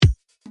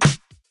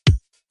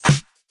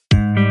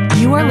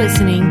You are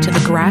listening to the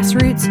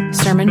Grassroots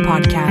Sermon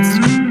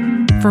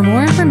Podcast. For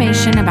more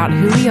information about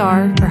who we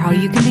are or how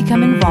you can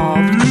become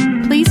involved,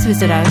 please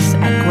visit us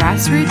at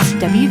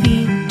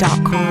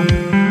grassrootswv.com.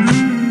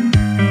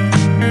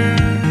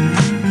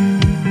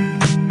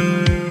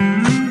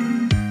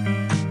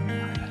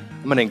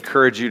 I'm going to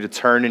encourage you to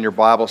turn in your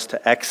Bibles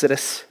to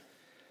Exodus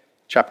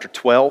chapter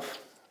 12.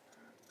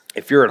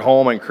 If you're at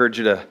home, I encourage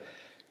you to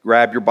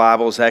grab your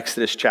Bibles,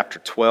 Exodus chapter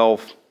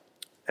 12,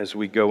 as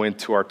we go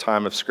into our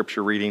time of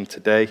scripture reading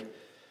today.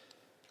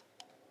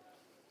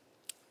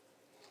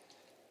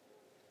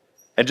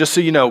 And just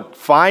so you know,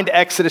 find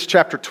Exodus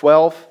chapter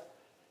 12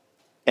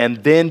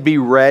 and then be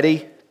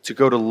ready to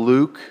go to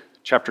Luke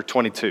chapter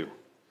 22.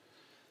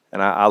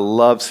 And I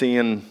love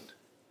seeing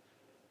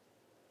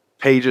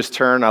pages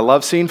turn. I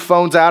love seeing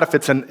phones out if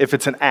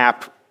it's an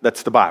app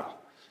that's the Bible.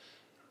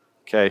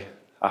 Okay,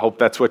 I hope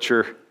that's what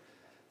you're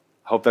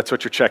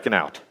checking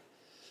out.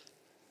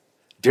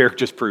 Derek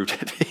just proved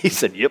it. He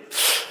said, "Yep."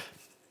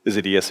 Is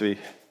it ESV?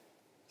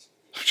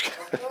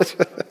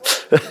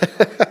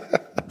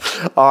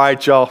 All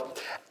right, y'all.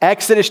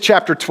 Exodus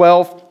chapter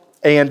 12,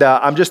 and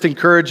I'm just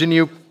encouraging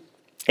you.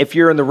 If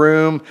you're in the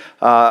room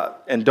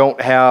and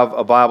don't have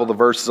a Bible, the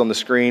verse is on the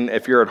screen.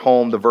 If you're at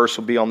home, the verse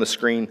will be on the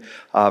screen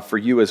for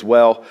you as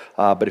well.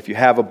 But if you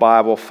have a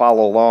Bible,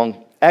 follow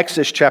along.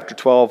 Exodus chapter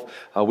 12,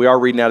 we are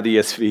reading out of the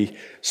ESV,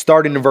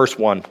 starting in verse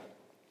 1.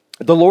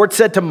 The Lord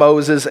said to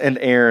Moses and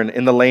Aaron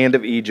in the land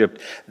of Egypt,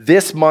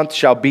 "This month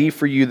shall be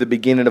for you the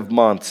beginning of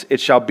months. It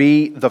shall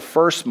be the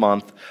first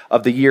month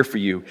of the year for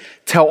you.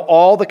 Tell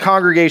all the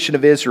congregation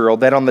of Israel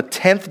that on the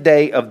 10th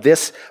day of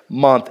this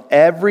month,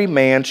 every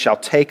man shall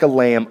take a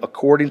lamb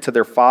according to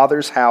their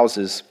father's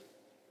houses.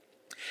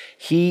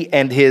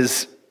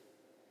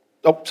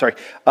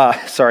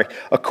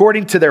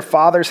 According to their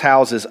father's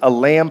houses, a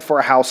lamb for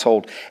a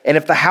household. And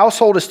if the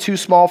household is too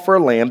small for a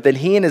lamb, then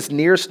he and his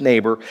nearest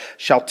neighbor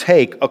shall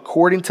take,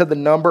 according to the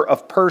number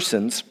of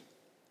persons,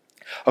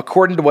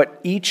 according to what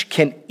each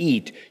can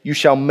eat, you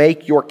shall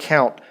make your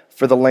count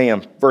for the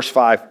lamb." Verse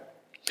 5,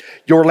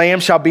 "Your lamb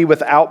shall be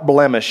without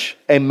blemish,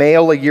 a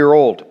male a year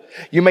old.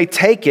 You may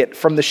take it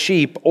from the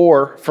sheep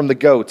or from the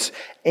goats,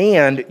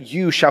 and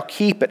you shall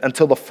keep it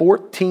until the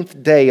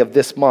 14th day of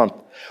this month,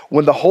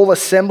 when the whole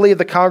assembly of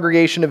the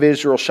congregation of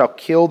Israel shall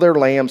kill their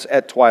lambs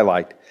at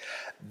twilight.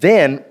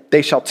 Then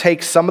they shall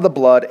take some of the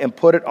blood and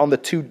put it on the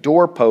two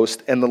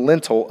doorposts and the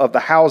lintel of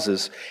the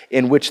houses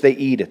in which they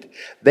eat it.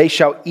 They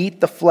shall eat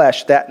the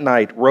flesh that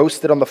night,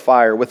 roasted on the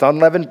fire with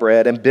unleavened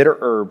bread and bitter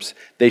herbs.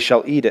 They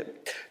shall eat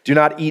it. Do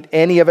not eat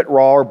any of it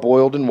raw or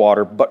boiled in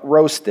water, but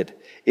roasted,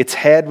 its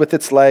head with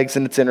its legs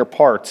and its inner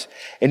parts.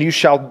 And you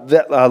shall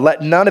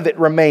let none of it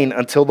remain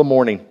until the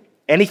morning.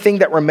 Anything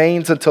that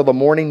remains until the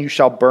morning you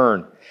shall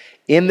burn.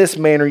 In this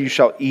manner you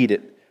shall eat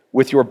it,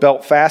 with your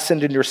belt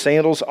fastened and your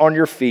sandals on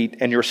your feet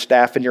and your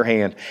staff in your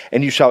hand,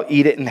 and you shall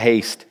eat it in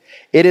haste.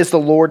 It is the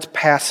Lord's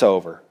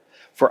Passover.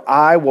 For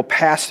I will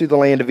pass through the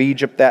land of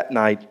Egypt that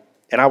night,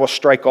 and I will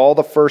strike all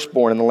the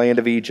firstborn in the land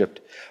of Egypt,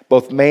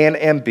 both man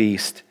and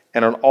beast,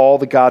 and on all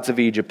the gods of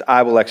Egypt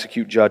I will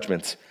execute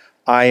judgments.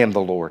 I am the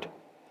Lord.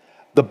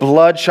 The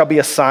blood shall be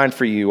a sign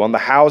for you on the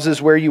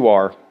houses where you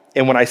are,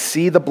 and when I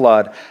see the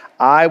blood,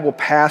 I will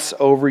pass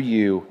over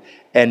you,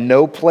 and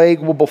no plague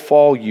will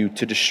befall you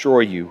to destroy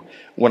you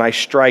when I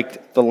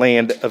strike the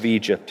land of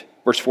Egypt."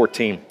 Verse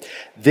 14,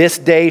 "This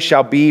day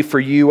shall be for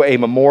you a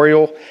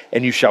memorial,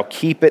 and you shall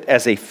keep it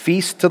as a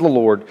feast to the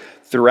Lord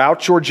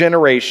throughout your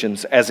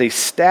generations, as a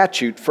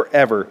statute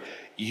forever.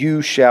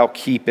 You shall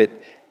keep it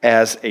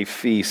as a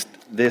feast."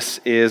 This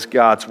is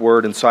God's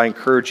word, and so I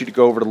encourage you to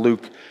go over to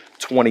Luke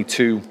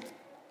 22.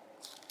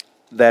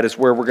 That is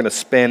where we're going to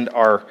spend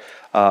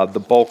the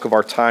bulk of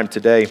our time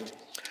today.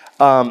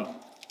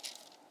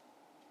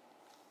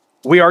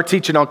 We are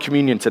teaching on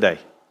communion today,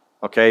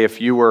 okay? If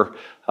you were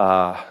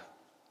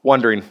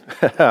wondering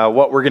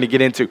what we're going to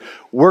get into,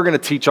 we're going to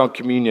teach on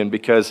communion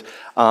because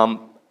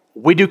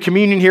we do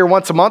communion here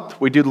once a month.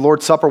 We do the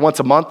Lord's Supper once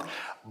a month,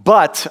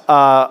 but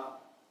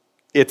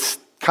it's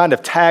kind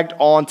of tagged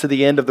on to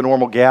the end of the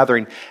normal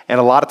gathering, and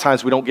a lot of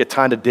times we don't get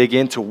time to dig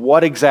into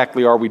what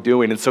exactly are we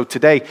doing. And so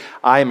today,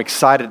 I am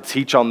excited to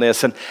teach on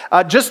this. And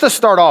just to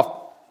start off,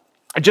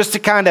 just to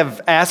kind of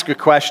ask a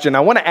question,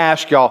 I want to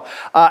ask y'all,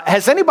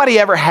 has anybody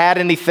ever had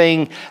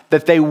anything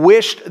that they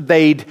wished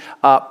they'd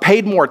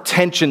paid more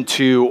attention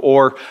to,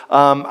 or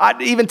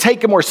I'd even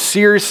take it more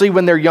seriously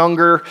when they're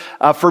younger?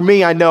 For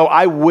me, I know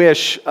I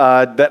wish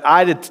that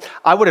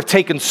I would have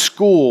taken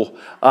school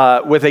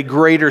with a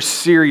greater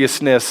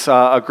seriousness,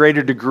 a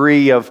greater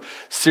degree of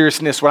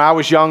seriousness. When I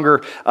was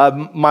younger,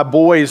 my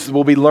boys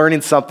will be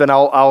learning something.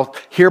 I'll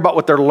hear about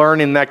what they're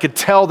learning, and I could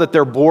tell that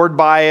they're bored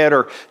by it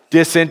or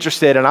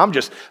disinterested, and I'm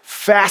just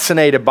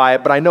fascinated by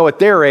it. But I know at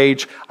their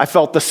age, I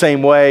felt the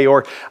same way.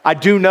 Or I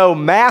do know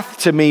math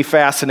to me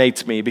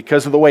fascinates me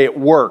because of the way it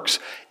works.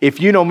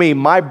 If you know me,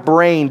 my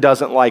brain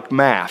doesn't like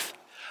math.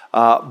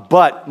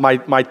 But my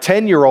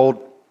 10-year-old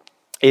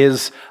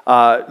is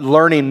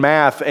learning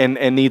math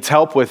and needs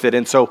help with it.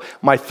 And so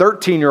my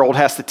 13-year-old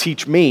has to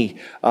teach me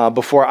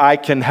before I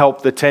can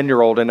help the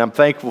 10-year-old. And I'm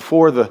thankful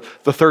for the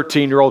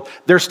 13-year-old.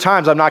 There's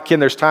times, I'm not kidding,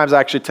 there's times I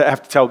actually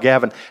have to tell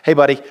Gavin, hey,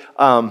 buddy,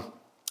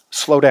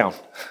 slow down.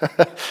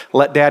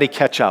 Let daddy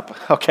catch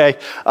up, okay?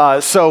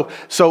 So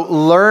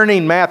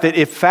learning math,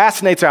 it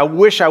fascinates me. I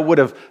wish I would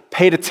have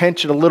paid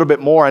attention a little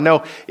bit more. I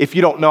know if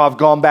you don't know, I've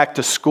gone back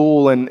to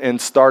school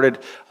and started,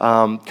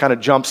 kind of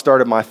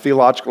jump-started my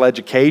theological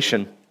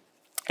education.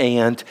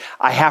 And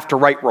I have to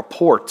write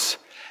reports.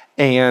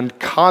 And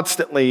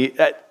constantly,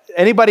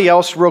 anybody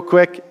else real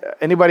quick?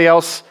 Anybody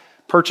else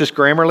purchase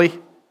Grammarly?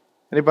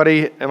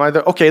 Anybody? Am I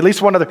there? Okay, at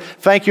least one other.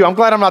 Thank you. I'm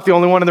glad I'm not the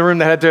only one in the room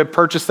that had to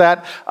purchase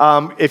that.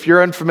 If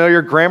you're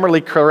unfamiliar,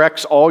 Grammarly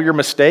corrects all your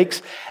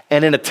mistakes.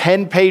 And in a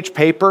 10-page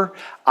paper,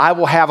 I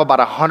will have about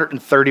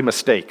 130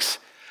 mistakes.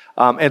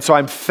 And so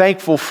I'm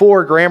thankful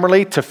for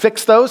Grammarly to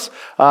fix those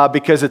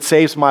because it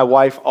saves my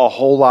wife a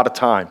whole lot of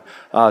time.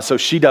 So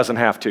she doesn't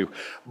have to.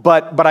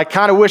 But I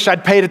kind of wish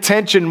I'd paid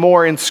attention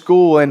more in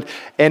school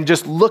and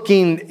just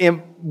looking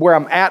in where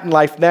I'm at in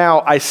life now,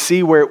 I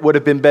see where it would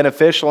have been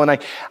beneficial. And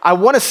I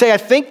want to say, I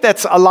think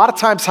that's a lot of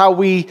times how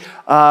we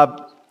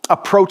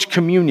approach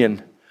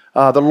communion.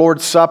 The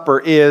Lord's Supper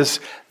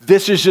is,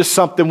 this is just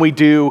something we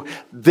do.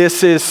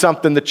 This is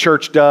something the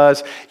church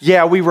does.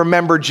 Yeah, we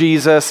remember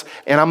Jesus,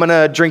 and I'm going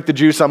to drink the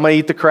juice. I'm going to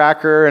eat the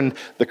cracker, and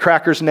the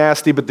cracker's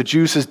nasty, but the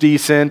juice is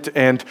decent,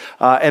 and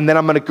then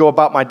I'm going to go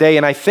about my day.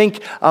 And I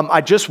think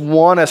I just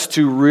want us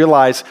to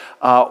realize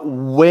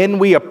when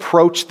we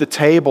approach the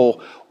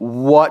table,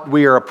 what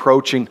we are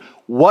approaching,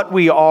 what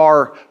we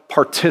are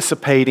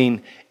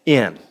participating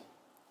in.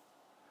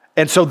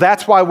 And so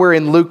that's why we're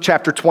in Luke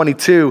chapter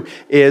 22,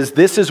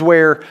 this is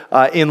where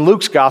in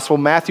Luke's gospel,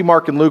 Matthew,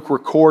 Mark, and Luke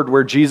record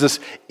where Jesus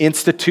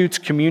institutes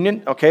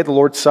communion, okay, the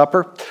Lord's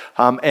Supper,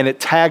 and it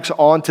tags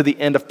on to the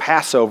end of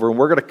Passover, and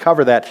we're going to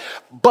cover that.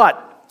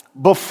 But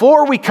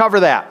before we cover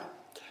that,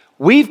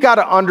 we've got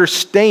to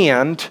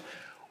understand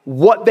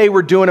what they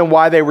were doing and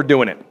why they were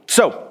doing it.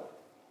 So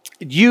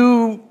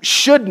you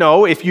should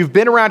know, if you've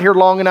been around here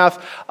long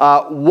enough,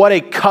 what a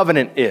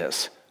covenant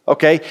is.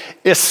 Okay,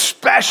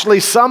 especially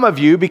some of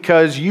you,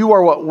 because you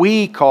are what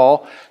we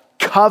call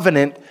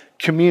covenant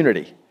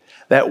community,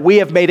 that we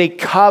have made a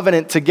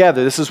covenant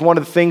together. This is one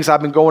of the things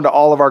I've been going to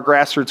all of our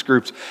grassroots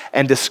groups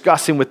and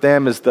discussing with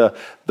them is the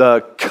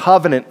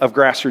covenant of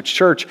Grassroots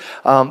Church.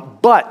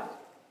 But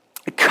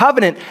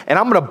covenant, and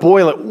I'm going to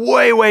boil it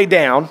way, way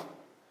down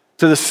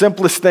to the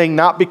simplest thing,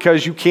 not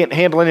because you can't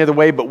handle any other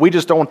way, but we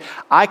just don't.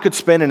 I could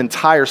spend an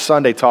entire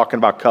Sunday talking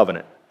about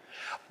covenant.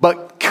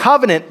 But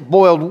covenant,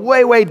 boiled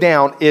way, way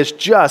down, is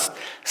just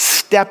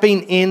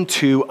stepping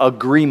into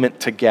agreement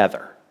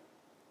together.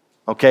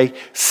 Okay?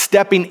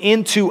 Stepping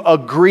into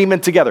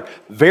agreement together.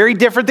 Very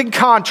different than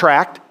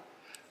contract.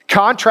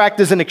 Contract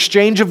is an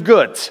exchange of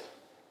goods.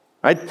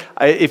 Right?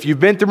 If you've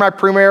been through my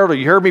premarital,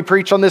 you heard me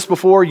preach on this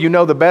before, you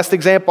know the best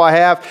example I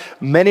have.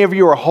 Many of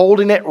you are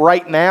holding it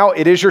right now.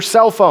 It is your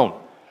cell phone.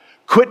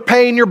 Quit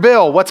paying your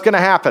bill. What's going to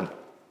happen?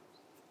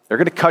 They're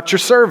going to cut your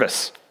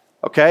service.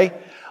 Okay?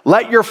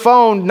 Let your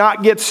phone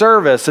not get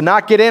service and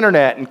not get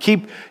internet and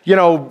keep,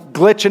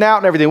 glitching out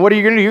and everything. What are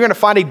you going to do? You're going to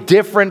find a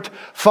different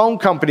phone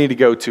company to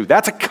go to.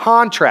 That's a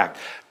contract.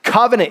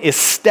 Covenant is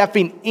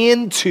stepping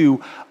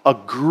into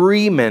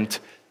agreement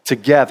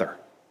together.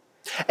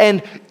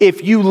 And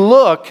if you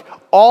look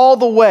all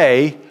the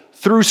way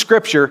through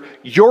Scripture,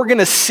 you're going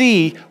to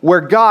see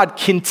where God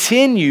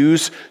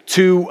continues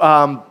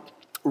to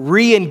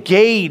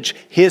re-engage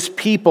His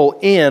people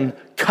in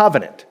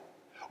covenant.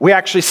 We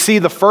actually see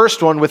the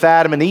first one with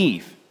Adam and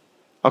Eve,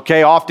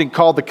 okay, often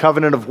called the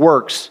covenant of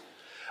works.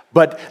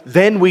 But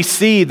then we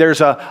see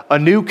there's a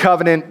new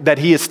covenant that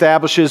He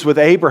establishes with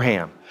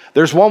Abraham.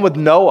 There's one with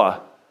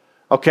Noah,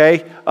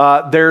 okay?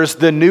 There's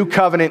the new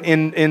covenant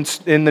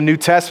in the New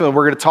Testament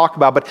we're going to talk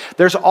about. But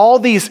there's all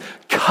these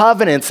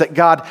covenants that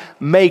God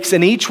makes,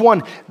 and each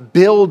one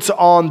builds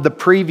on the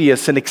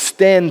previous and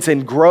extends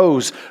and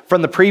grows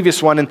from the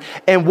previous one.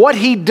 And what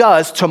He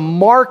does to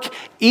mark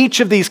each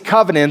of these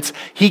covenants,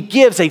 He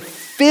gives a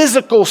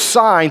physical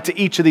sign to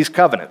each of these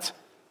covenants.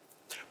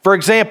 For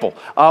example,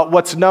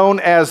 what's known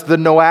as the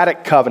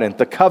Noahic covenant,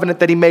 the covenant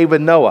that He made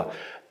with Noah.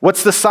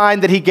 What's the sign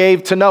that He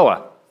gave to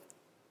Noah?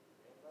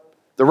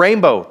 The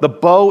rainbow, the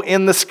bow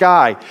in the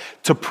sky,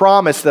 to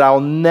promise that I'll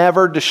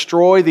never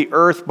destroy the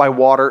earth by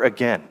water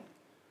again.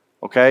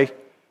 Okay?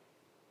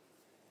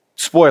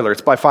 Spoiler,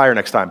 it's by fire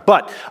next time.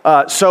 But,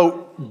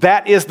 so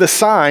that is the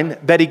sign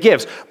that He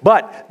gives.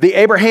 But the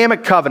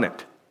Abrahamic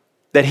covenant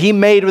that He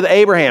made with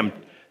Abraham,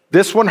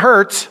 this one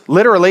hurts,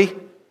 literally.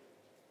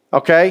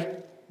 Okay?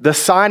 The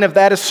sign of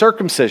that is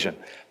circumcision.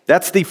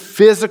 That's the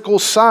physical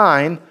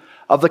sign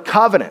of the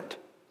covenant.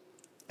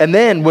 And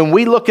then when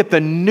we look at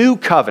the new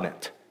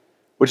covenant,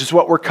 which is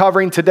what we're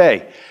covering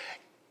today,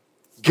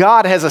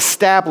 God has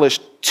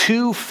established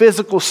two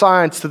physical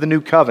signs to the new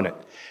covenant.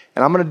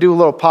 And I'm going to do a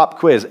little pop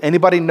quiz.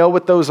 Anybody know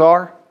what those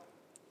are?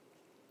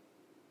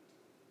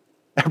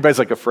 Everybody's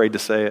like afraid to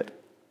say it.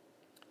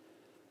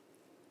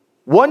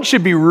 One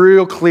should be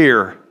real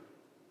clear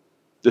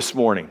this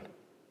morning.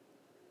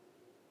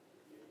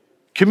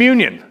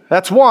 Communion,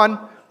 that's one.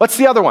 What's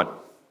the other one?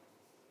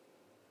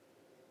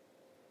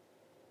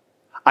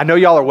 I know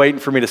y'all are waiting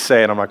for me to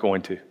say it, I'm not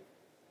going to.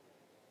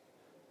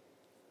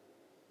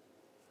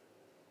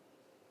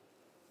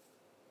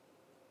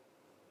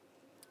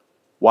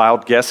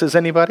 Wild guesses,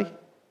 anybody?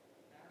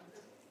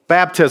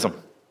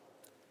 Baptism.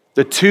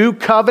 The two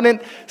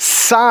covenant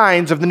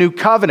signs of the new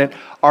covenant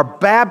are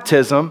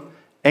baptism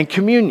and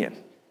communion.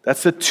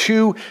 That's the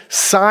two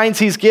signs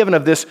he's given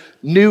of this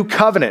new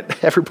covenant.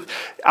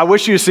 I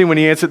wish you had seen when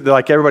he answered,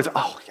 like everybody's,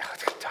 oh, yeah.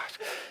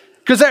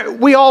 Because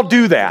we all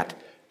do that.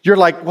 You're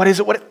like, what is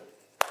it?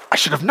 I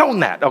should have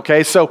known that,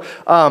 okay? So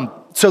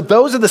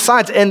those are the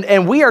signs,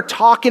 and we are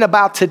talking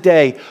about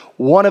today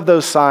one of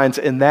those signs,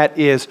 and that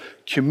is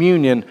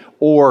communion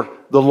or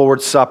the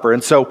Lord's Supper.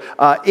 And so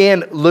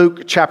in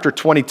Luke chapter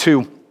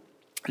 22,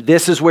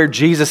 this is where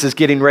Jesus is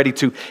getting ready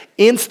to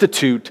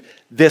institute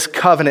this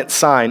covenant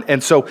sign.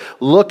 And so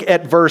look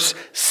at verse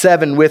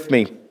 7 with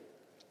me.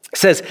 It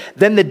says,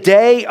 then came the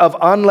day of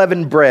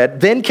unleavened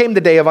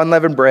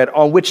bread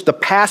on which the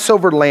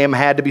Passover lamb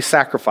had to be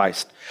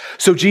sacrificed.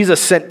 So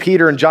Jesus sent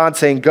Peter and John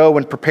saying, go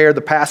and prepare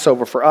the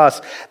Passover for us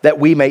that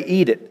we may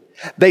eat it.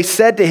 They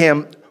said to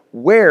him,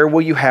 where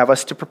will you have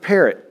us to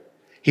prepare it?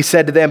 He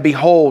said to them,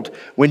 behold,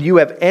 when you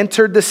have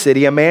entered the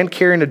city, a man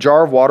carrying a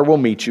jar of water will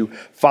meet you.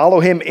 Follow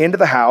him into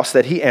the house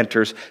that he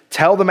enters.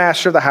 Tell the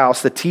master of the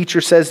house, the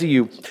teacher says to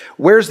you,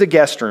 where's the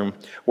guest room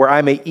where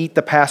I may eat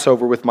the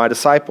Passover with my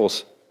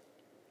disciples?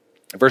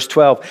 Verse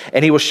 12,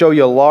 and he will show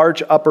you a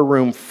large upper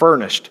room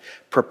furnished.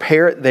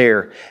 Prepare it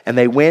there. And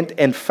they went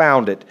and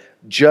found it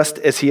just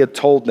as he had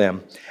told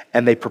them,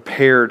 and they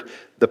prepared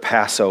the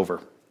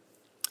Passover.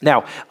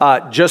 Now,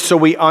 just so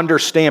we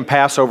understand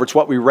Passover, it's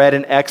what we read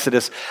in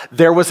Exodus.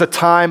 There was a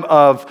time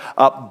of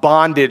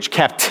bondage,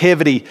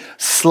 captivity,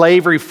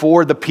 slavery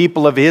for the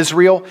people of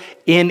Israel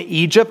in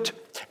Egypt.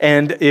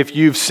 And if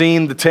you've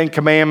seen the Ten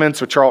Commandments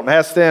with Charlton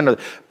Heston or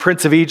the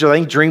Prince of Egypt, I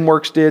think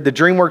DreamWorks did. The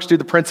DreamWorks do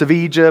the Prince of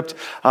Egypt.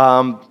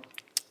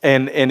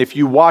 And if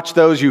you watch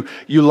those, you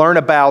learn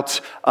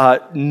about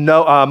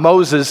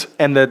Moses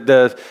and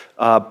the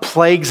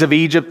plagues of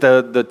Egypt,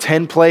 the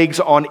 10 plagues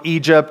on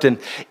Egypt, and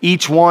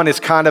each one is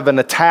kind of an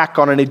attack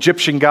on an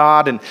Egyptian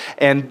god,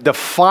 and the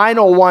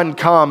final one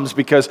comes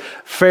because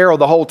Pharaoh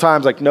the whole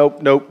time is like,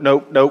 nope,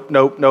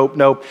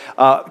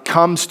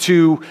 comes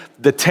to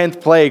the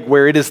 10th plague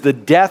where it is the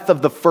death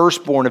of the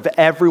firstborn of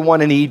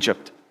everyone in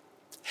Egypt.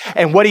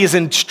 And what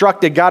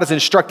God has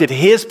instructed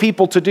his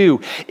people to do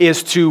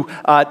is to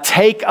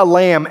take a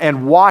lamb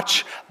and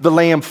watch the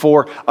lamb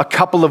for a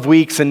couple of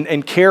weeks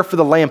and care for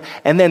the lamb,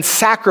 and then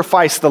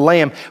sacrifice the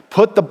lamb,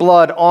 put the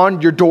blood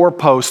on your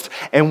doorpost,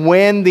 and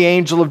when the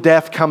angel of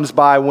death comes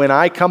by, when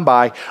I come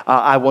by,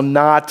 I will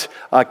not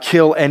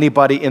kill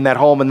anybody in that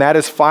home. And that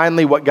is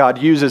finally what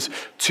God uses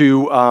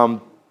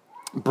to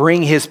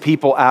bring his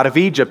people out of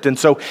Egypt. And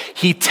so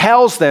he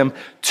tells them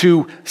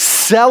to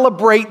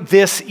celebrate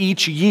this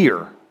each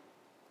year.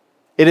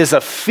 It is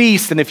a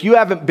feast, and if you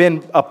haven't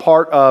been a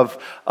part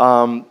of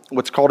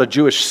what's called a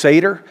Jewish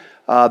Seder,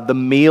 the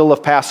meal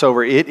of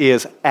Passover, it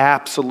is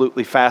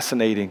absolutely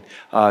fascinating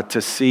to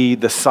see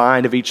the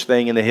sign of each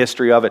thing and the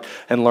history of it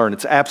and learn.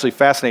 It's absolutely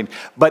fascinating.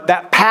 But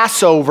that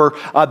Passover,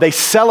 they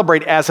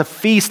celebrate as a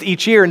feast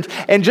each year.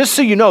 And just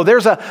so you know,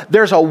 there's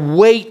a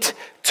weight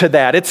to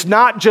that. It's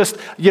not just,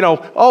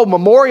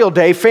 Memorial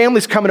Day,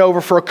 family's coming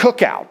over for a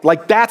cookout.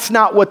 Like, that's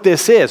not what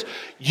this is.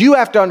 You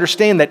have to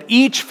understand that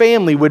each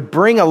family would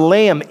bring a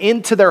lamb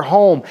into their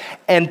home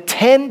and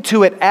tend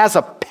to it as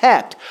a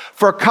pet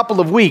for a couple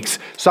of weeks.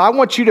 So I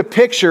want you to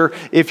picture,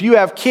 if you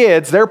have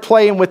kids, they're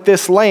playing with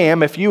this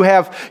lamb. If you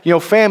have,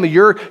 family,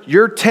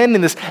 you're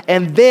tending this.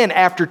 And then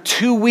after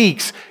 2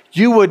 weeks,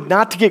 you would,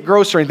 not to get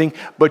gross or anything,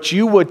 but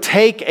you would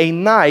take a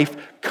knife,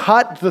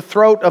 cut the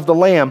throat of the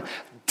lamb,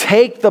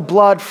 take the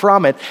blood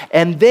from it,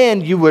 and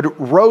then you would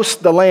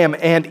roast the lamb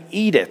and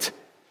eat it.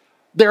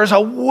 There's a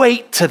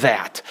weight to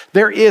that.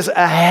 There is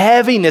a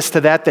heaviness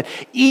to that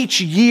each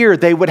year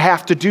they would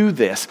have to do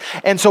this.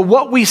 And so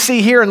what we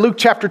see here in Luke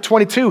chapter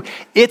 22,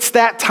 it's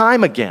that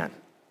time again.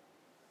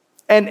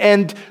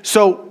 And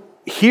so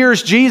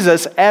here's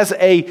Jesus as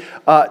a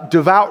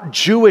devout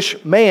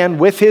Jewish man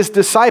with his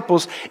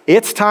disciples.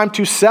 It's time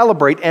to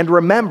celebrate and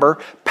remember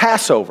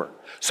Passover.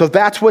 So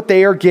that's what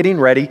they are getting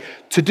ready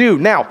to do.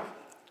 Now,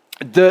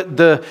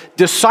 the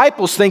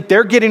disciples think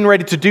they're getting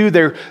ready to do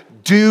their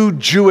due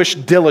Jewish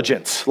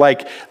diligence.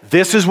 Like,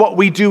 this is what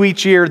we do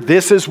each year,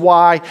 this is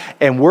why,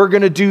 and we're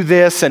going to do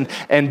this. And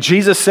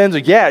Jesus sends,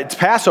 it's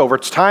Passover,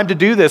 it's time to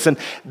do this. And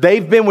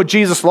they've been with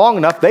Jesus long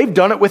enough, they've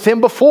done it with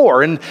him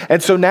before. And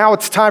so now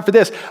it's time for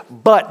this.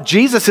 But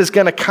Jesus is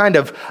going to kind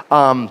of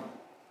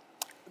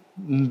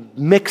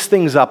mix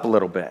things up a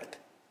little bit.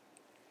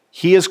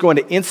 He is going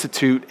to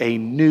institute a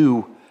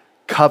new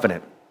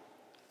covenant.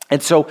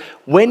 And so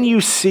when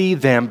you see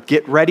them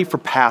get ready for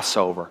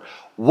Passover,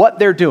 what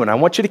they're doing, I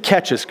want you to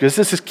catch this because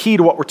this is key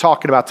to what we're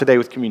talking about today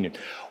with communion.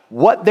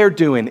 What they're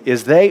doing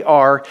is they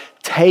are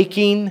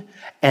taking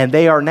and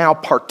they are now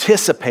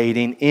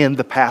participating in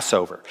the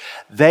Passover.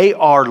 They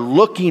are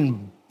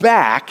looking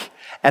back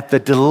at the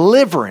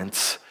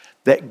deliverance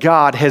that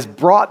God has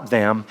brought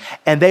them,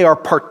 and they are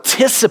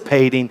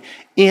participating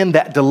in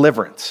that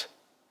deliverance.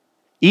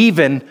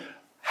 Even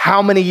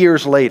how many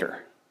years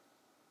later,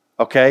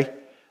 okay?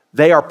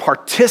 They are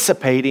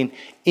participating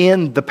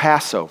in the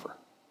Passover.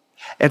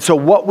 And so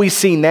what we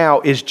see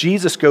now is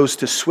Jesus goes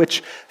to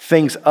switch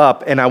things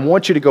up. And I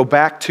want you to go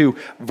back to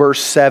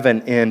verse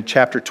 7 in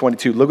chapter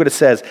 22. Look what it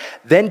says.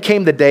 Then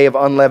came the day of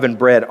unleavened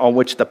bread on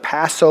which the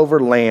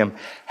Passover lamb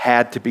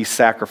had to be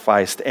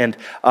sacrificed. And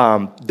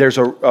there's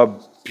a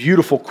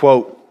beautiful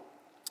quote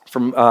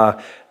from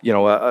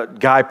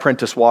Guy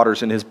Prentice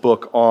Waters in his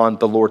book on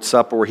the Lord's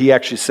Supper, where he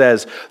actually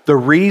says, the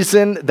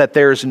reason that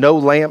there's no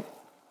lamb...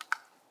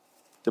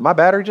 Did my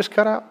battery just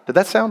cut out? Did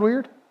that sound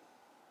weird?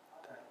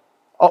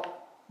 Oh.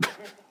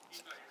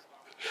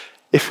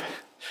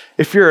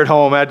 If you're at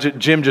home,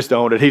 Jim just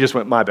owned it. He just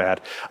went, my bad.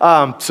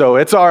 So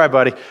it's all right,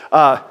 buddy.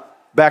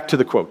 Back to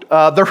the quote.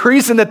 The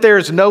reason that there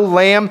is no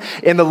lamb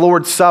in the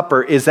Lord's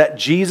Supper is that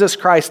Jesus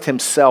Christ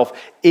himself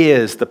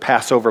is the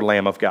Passover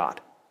Lamb of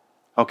God.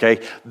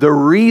 Okay? The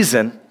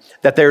reason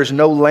that there is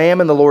no lamb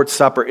in the Lord's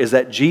Supper is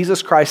that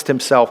Jesus Christ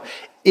himself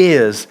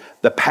is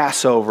the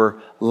Passover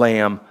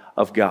Lamb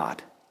of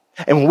God.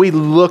 And when we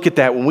look at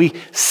that, when we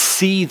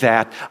see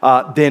that,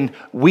 then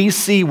we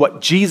see what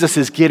Jesus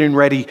is getting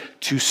ready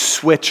to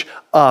switch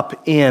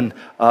up in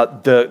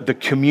the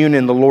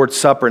communion, the Lord's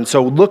Supper. And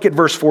so look at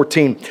verse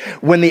 14.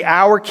 When the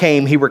hour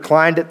came, he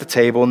reclined at the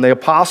table and the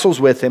apostles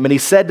with him, and he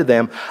said to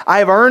them, I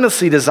have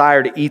earnestly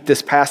desired to eat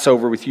this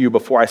Passover with you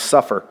before I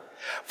suffer.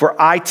 For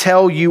I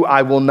tell you,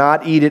 I will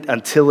not eat it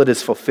until it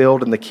is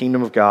fulfilled in the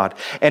kingdom of God.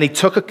 And he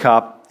took a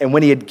cup, and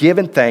when he had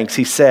given thanks,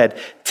 he said,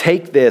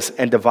 take this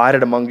and divide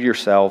it among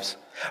yourselves.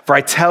 For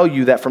I tell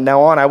you that from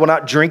now on, I will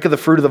not drink of the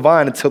fruit of the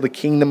vine until the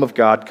kingdom of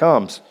God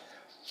comes.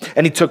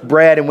 And he took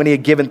bread, and when he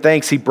had given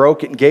thanks, he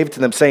broke it and gave it to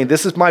them, saying,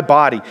 this is my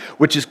body,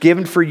 which is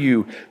given for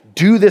you.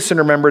 Do this in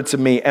remembrance of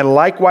me. And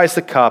likewise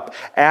the cup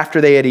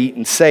after they had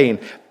eaten, saying,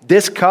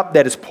 this cup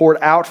that is poured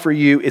out for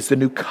you is the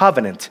new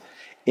covenant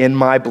in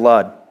my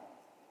blood.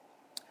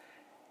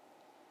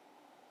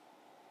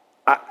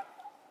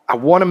 I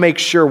want to make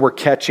sure we're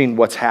catching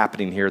what's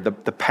happening here. The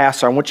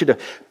Passover, I want you to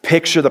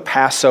picture the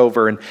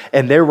Passover,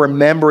 and they're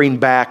remembering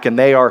back, and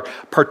they are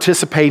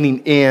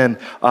participating in,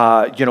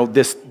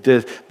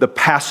 the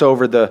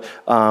Passover, the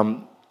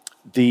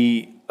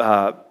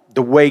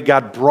way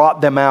God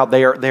brought them out.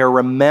 They are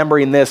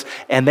remembering this,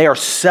 and they are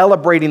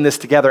celebrating this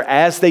together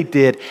as they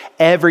did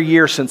every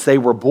year since they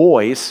were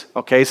boys,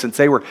 okay, since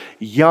they were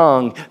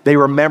young. They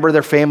remember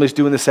their families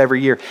doing this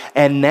every year.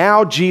 And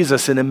now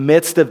Jesus, in the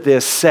midst of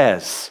this,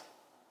 says,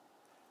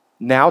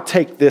 now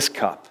take this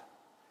cup.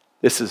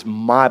 This is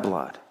my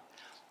blood.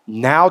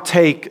 Now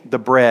take the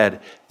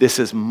bread. This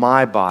is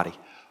my body,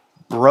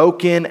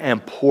 broken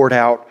and poured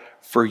out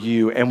for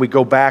you. And we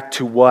go back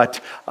to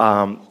what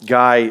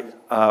Guy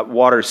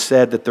Waters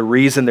said, that the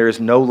reason there is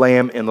no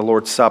lamb in the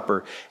Lord's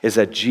Supper is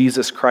that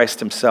Jesus Christ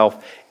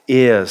himself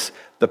is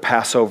the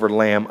Passover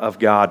Lamb of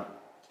God.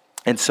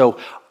 And so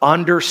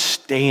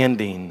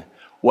understanding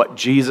what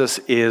Jesus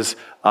is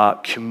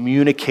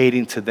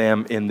communicating to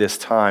them in this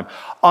time.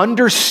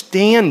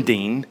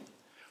 Understanding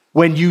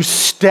when you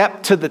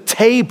step to the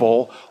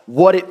table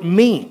what it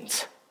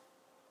means,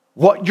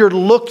 what you're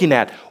looking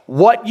at,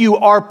 what you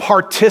are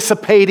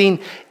participating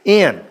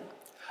in.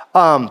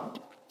 One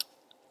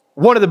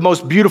of the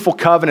most beautiful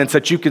covenants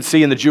that you can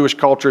see in the Jewish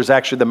culture is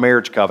actually the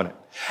marriage covenant.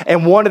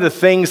 And one of the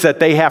things that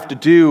they have to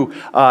do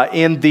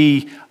in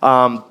the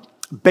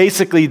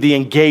basically the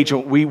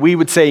engagement, we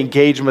would say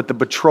engagement, the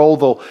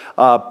betrothal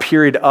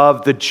period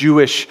of the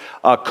Jewish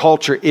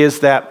culture is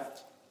that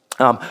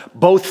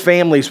both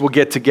families will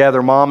get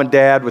together, mom and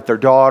dad with their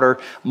daughter,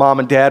 mom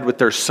and dad with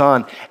their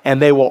son,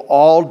 and they will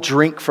all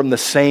drink from the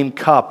same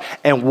cup.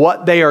 And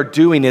what they are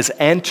doing is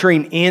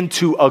entering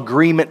into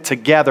agreement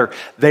together.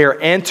 They are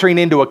entering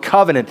into a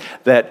covenant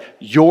that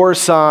your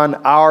son,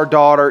 our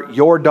daughter,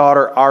 your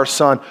daughter, our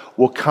son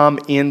will come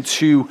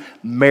into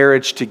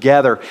marriage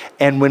together.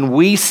 And when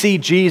we see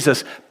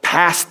Jesus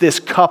pass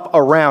this cup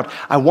around,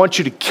 I want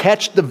you to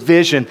catch the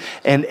vision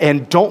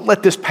and don't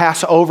let this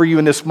pass over you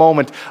in this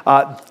moment.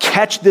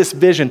 Catch this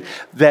vision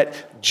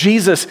that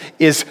Jesus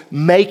is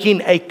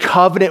making a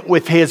covenant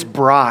with his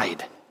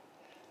bride,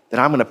 that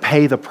I'm going to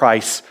pay the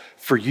price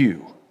for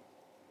you.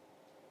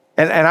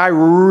 And I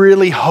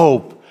really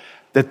hope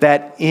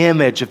that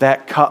image of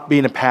that cup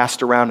being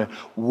passed around and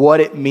what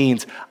it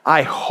means,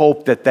 I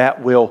hope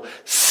that will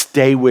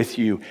stay with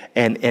you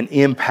and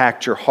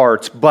impact your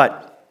hearts.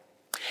 But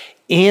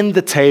in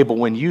the table,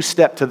 when you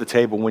step to the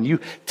table, when you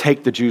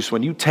take the juice,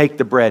 when you take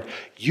the bread,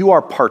 you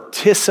are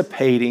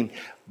participating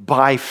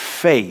by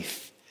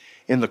faith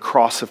in the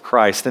cross of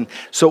Christ. And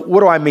so what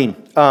do I mean?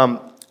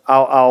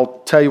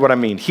 I'll tell you what I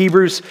mean.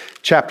 Hebrews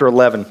chapter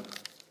 11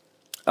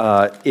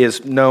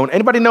 is known.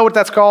 Anybody know what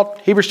that's called?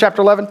 Hebrews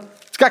chapter 11?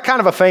 It's got kind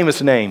of a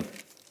famous name.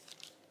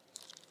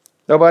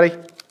 Nobody?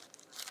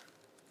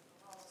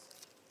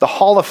 The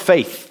Hall of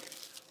Faith.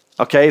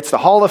 Okay, it's the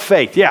hall of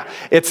faith. Yeah,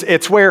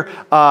 it's where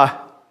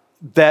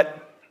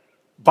that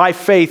by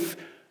faith,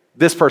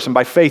 this person,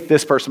 by faith,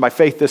 this person, by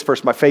faith, this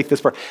person, by faith, this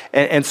person.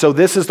 And so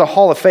this is the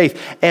hall of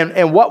faith.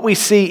 And what we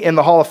see in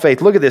the hall of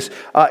faith, look at this.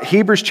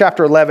 Hebrews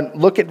chapter 11,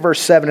 look at verse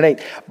 7 and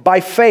 8. By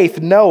faith,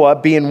 Noah,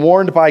 being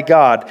warned by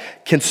God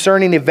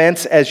concerning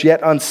events as yet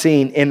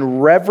unseen, in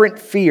reverent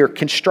fear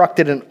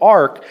constructed an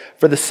ark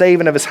for the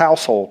saving of his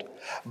household.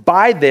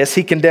 By this,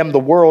 he condemned the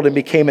world and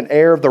became an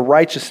heir of the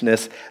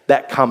righteousness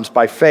that comes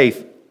by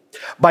faith.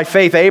 By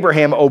faith,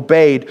 Abraham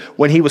obeyed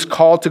when he was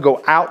called to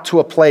go out to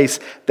a place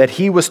that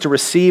he was to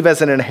receive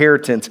as an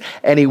inheritance,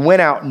 and he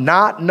went out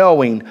not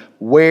knowing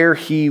where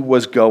he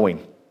was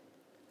going.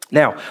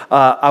 Now,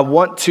 I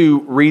want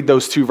to read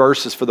those two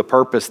verses for the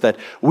purpose that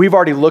we've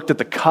already looked at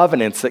the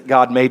covenants that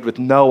God made with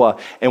Noah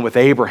and with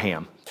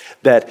Abraham.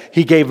 That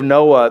he gave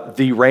Noah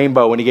the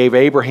rainbow and he gave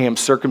Abraham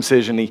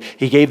circumcision.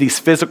 He gave these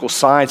physical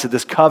signs of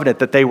this covenant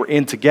that they were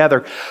in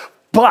together.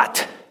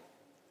 But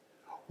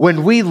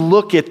when we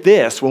look at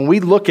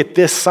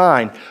this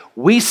sign,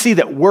 we see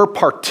that we're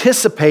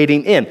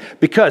participating in,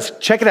 because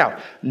check it out,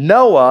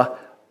 Noah,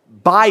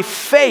 by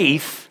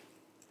faith,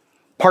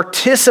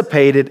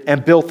 participated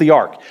and built the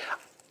ark.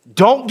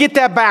 Don't get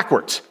that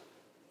backwards.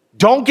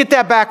 Don't get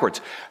that backwards.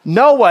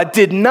 Noah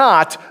did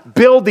not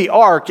build the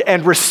ark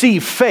and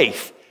receive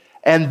faith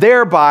and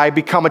thereby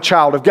become a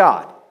child of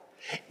God.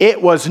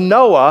 It was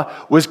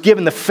Noah was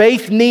given the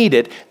faith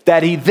needed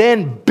that he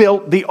then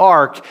built the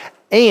ark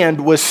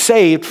and was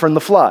saved from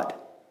the flood.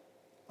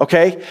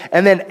 Okay?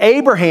 And then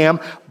Abraham,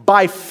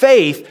 by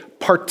faith,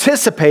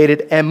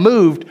 participated and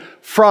moved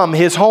from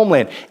his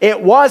homeland.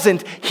 It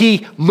wasn't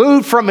he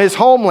moved from his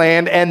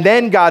homeland and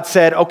then God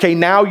said, okay,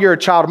 now you're a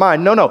child of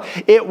mine. No.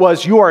 It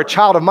was, you are a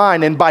child of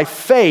mine. And by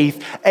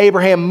faith,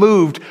 Abraham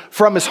moved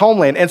from his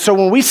homeland. And so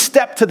when we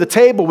step to the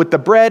table with the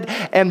bread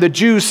and the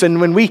juice, and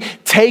when we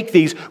take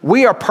these,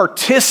 we are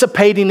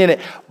participating in it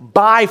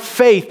by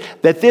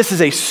faith, that this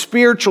is a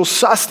spiritual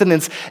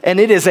sustenance and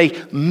it is a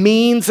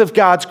means of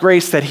God's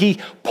grace that he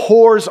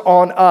pours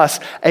on us,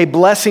 a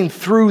blessing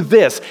through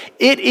this.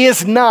 It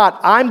is not,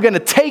 I'm going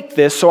to take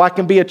this so I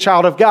can be a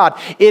child of God.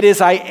 It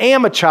is, I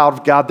am a child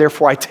of God,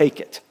 therefore I take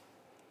it.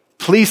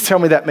 Please tell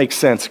me that makes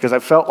sense, because I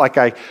felt like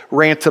I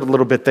ranted a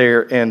little bit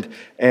there and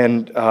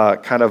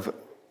kind of,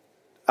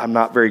 I'm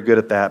not very good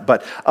at that.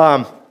 But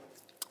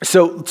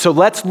so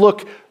let's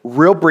look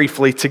real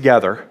briefly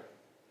together.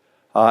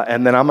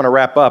 And then I'm going to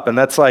wrap up. And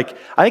that's like,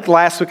 I think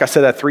last week I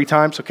said that 3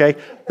 times, okay?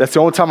 That's the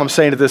only time I'm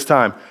saying it this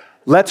time.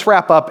 Let's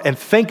wrap up and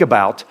think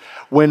about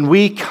when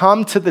we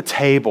come to the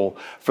table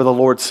for the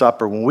Lord's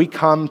Supper, when we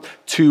come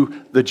to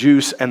the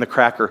juice and the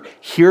cracker,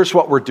 here's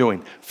what we're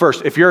doing.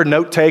 First, if you're a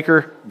note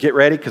taker, get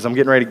ready, because I'm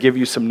getting ready to give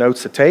you some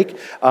notes to take.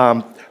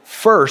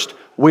 First,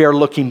 we are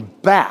looking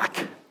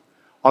back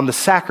on the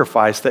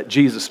sacrifice that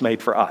Jesus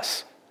made for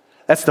us.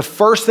 That's the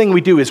first thing we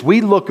do, is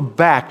we look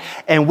back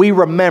and we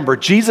remember.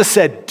 Jesus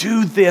said,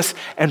 do this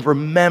and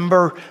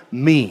remember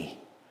me.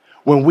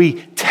 When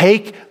we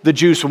take the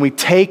juice, when we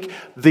take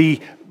the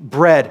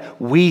bread,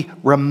 we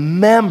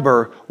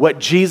remember what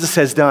Jesus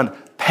has done,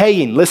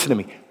 paying, listen to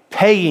me,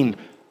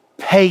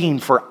 paying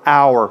for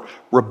our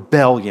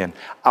rebellion,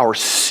 our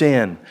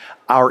sin,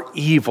 our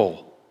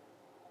evil.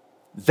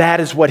 That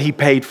is what he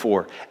paid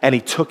for, and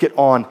he took it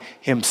on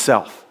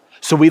himself.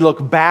 So we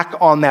look back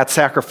on that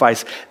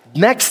sacrifice.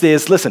 Next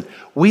is, listen,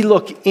 we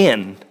look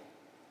in,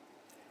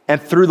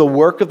 and through the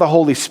work of the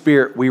Holy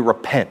Spirit, we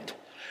repent.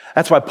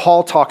 That's why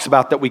Paul talks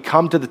about that we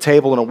come to the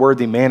table in a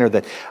worthy manner.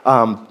 That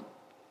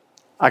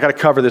I got to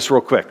cover this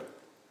real quick.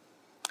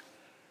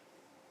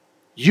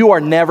 You are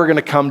never going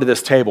to come to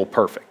this table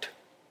perfect.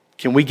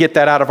 Can we get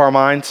that out of our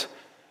minds?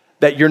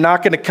 That you're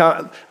not going to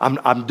come,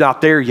 I'm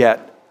not there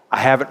yet. I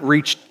haven't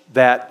reached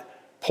that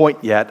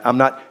point yet.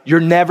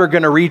 You're never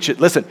going to reach it.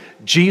 Listen,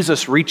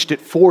 Jesus reached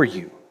it for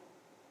you.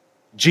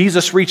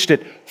 Jesus reached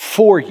it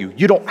for you.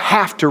 You don't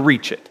have to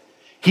reach it.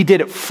 He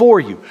did it for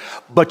you.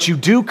 But you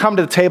do come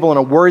to the table in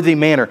a worthy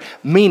manner,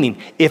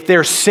 meaning if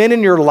there's sin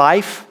in your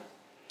life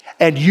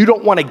and you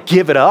don't want to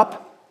give it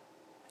up,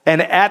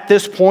 and at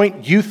this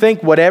point you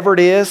think whatever it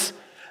is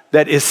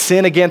that is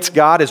sin against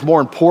God is more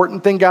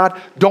important than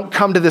God, don't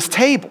come to this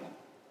table.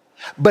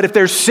 But if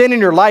there's sin in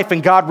your life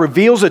and God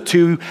reveals it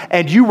to you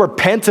and you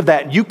repent of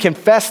that and you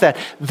confess that,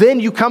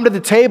 then you come to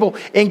the table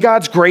in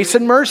God's grace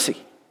and mercy.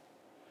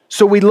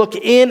 So we look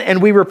in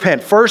and we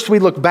repent. First, we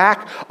look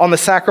back on the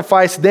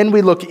sacrifice. Then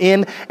we look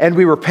in and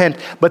we repent.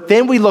 But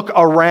then we look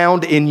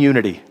around in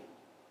unity.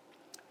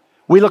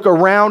 We look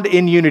around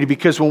in unity,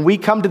 because when we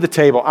come to the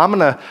table, I'm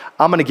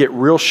gonna get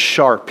real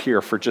sharp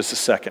here for just a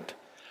second.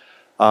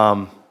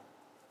 I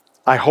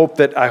hope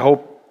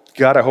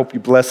you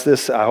bless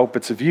this. I hope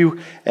it's of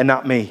you and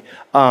not me.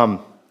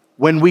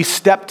 When we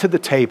step to the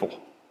table,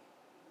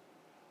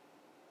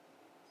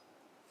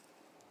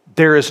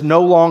 there is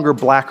no longer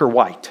black or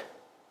white.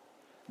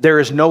 There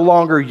is no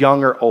longer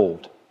young or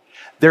old.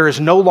 There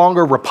is no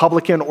longer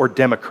Republican or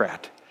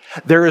Democrat.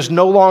 There is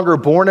no longer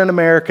born in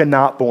America,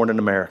 not born in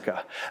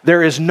America.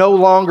 There is no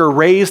longer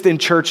raised in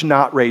church,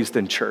 not raised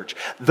in church.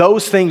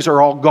 Those things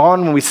are all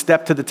gone when we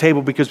step to the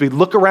table because we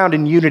look around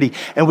in unity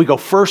and we go,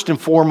 first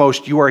and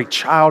foremost, you are a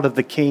child of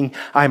the King.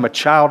 I am a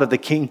child of the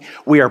King.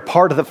 We are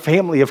part of the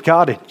family of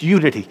God in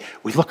unity.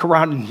 We look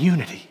around in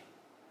unity.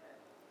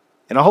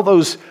 And all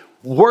those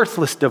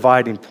worthless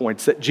dividing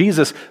points that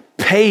Jesus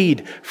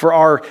paid for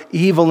our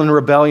evil and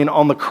rebellion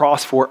on the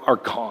cross for are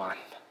gone.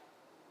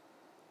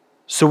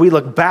 So we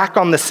look back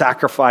on the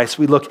sacrifice,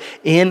 we look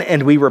in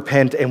and we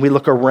repent, and we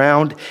look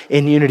around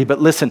in unity. But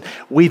listen,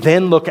 we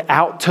then look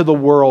out to the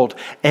world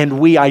and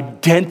we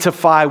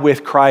identify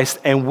with Christ,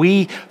 and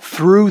we,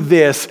 through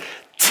this,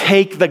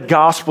 take the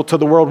gospel to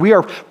the world. We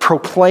are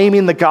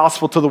proclaiming the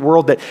gospel to the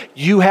world that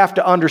you have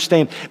to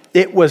understand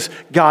it was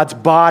God's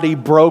body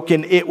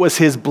broken. It was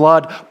his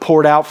blood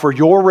poured out for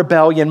your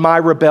rebellion, my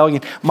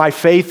rebellion. My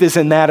faith is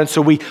in that. And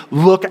so we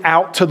look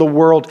out to the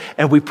world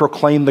and we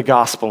proclaim the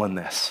gospel in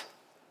this.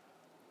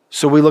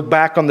 So we look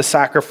back on the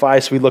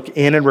sacrifice, we look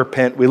in and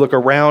repent, we look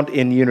around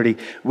in unity,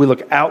 we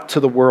look out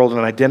to the world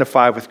and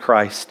identify with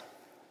Christ.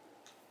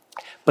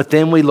 But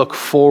then we look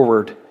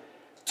forward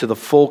to the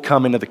full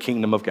coming of the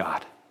kingdom of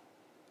God.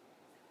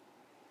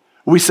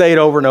 We say it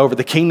over and over,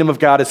 the kingdom of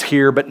God is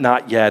here, but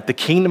not yet. The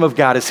kingdom of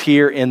God is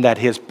here in that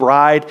his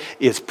bride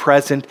is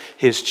present,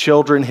 his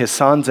children, his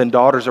sons and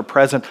daughters are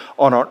present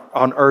on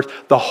earth,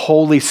 the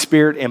Holy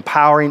Spirit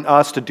empowering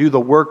us to do the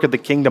work of the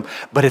kingdom,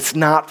 but it's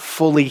not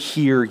fully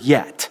here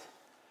yet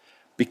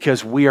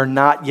because we are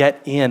not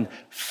yet in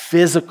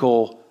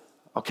physical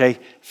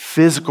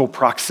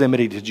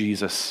proximity to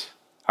Jesus,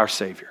 our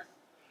Savior.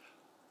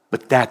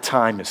 But that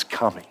time is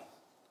coming.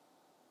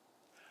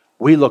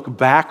 We look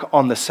back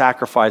on the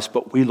sacrifice,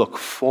 but we look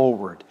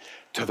forward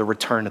to the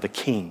return of the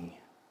King.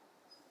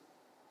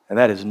 And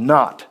that is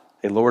not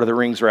a Lord of the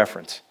Rings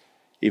reference,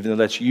 even though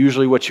that's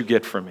usually what you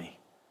get from me.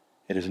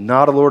 It is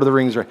not a Lord of the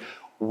Rings reference.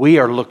 We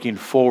are looking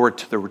forward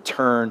to the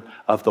return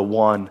of the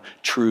one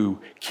true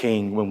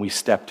King when we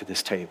step to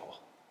this table.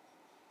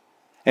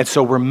 And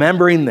so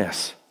remembering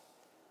this,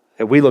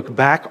 that we look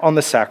back on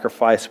the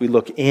sacrifice, we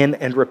look in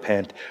and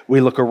repent,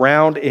 we look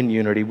around in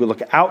unity, we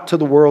look out to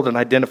the world and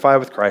identify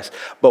with Christ,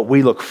 but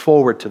we look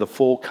forward to the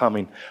full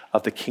coming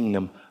of the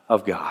kingdom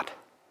of God.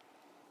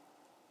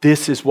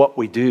 This is what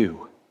we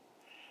do.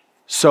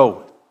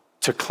 So,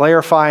 to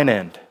clarify and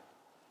end,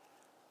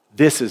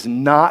 this is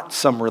not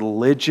some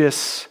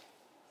religious,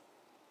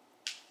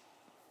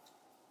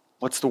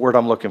 what's the word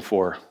I'm looking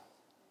for?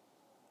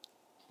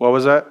 What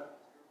was that?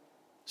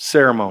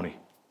 Ceremony.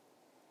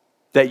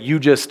 That you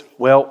just,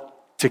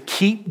 to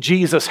keep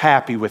Jesus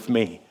happy with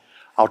me,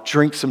 I'll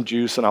drink some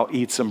juice and I'll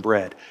eat some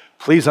bread.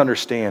 Please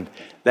understand,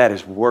 that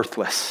is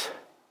worthless.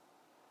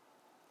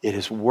 It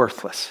is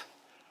worthless.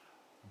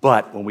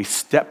 But when we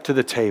step to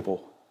the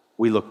table,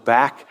 we look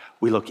back,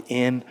 we look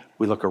in,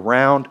 we look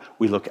around,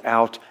 we look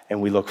out,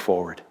 and we look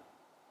forward.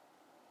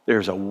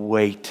 There's a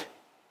weight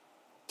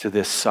to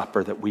this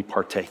supper that we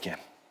partake in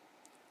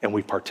and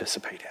we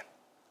participate in.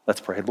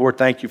 Let's pray. Lord,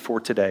 thank you for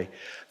today.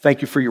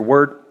 Thank you for your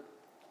word.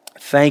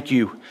 Thank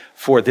you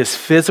for this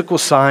physical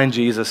sign,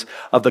 Jesus,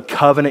 of the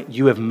covenant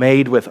you have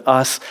made with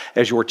us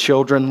as your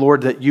children.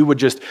 Lord, that you would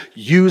just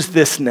use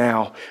this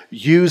now.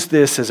 Use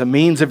this as a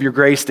means of your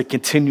grace to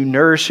continue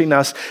nourishing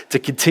us, to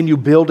continue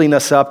building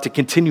us up, to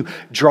continue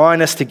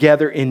drawing us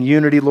together in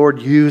unity. Lord,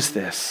 use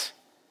this.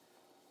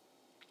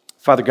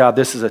 Father God,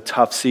 this is a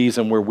tough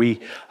season where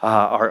we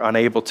are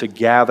unable to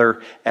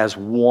gather as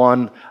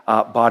one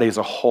body as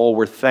a whole.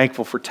 We're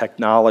thankful for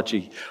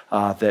technology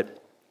that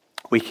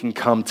we can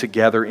come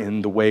together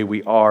in the way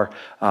we are,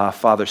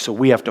 Father. So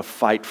we have to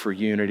fight for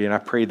unity. And I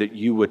pray that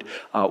you would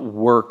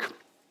work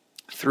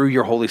through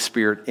your Holy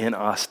Spirit in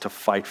us to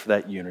fight for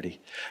that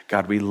unity.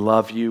 God, we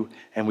love you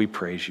and we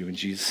praise you. In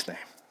Jesus' name,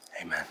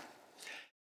 amen.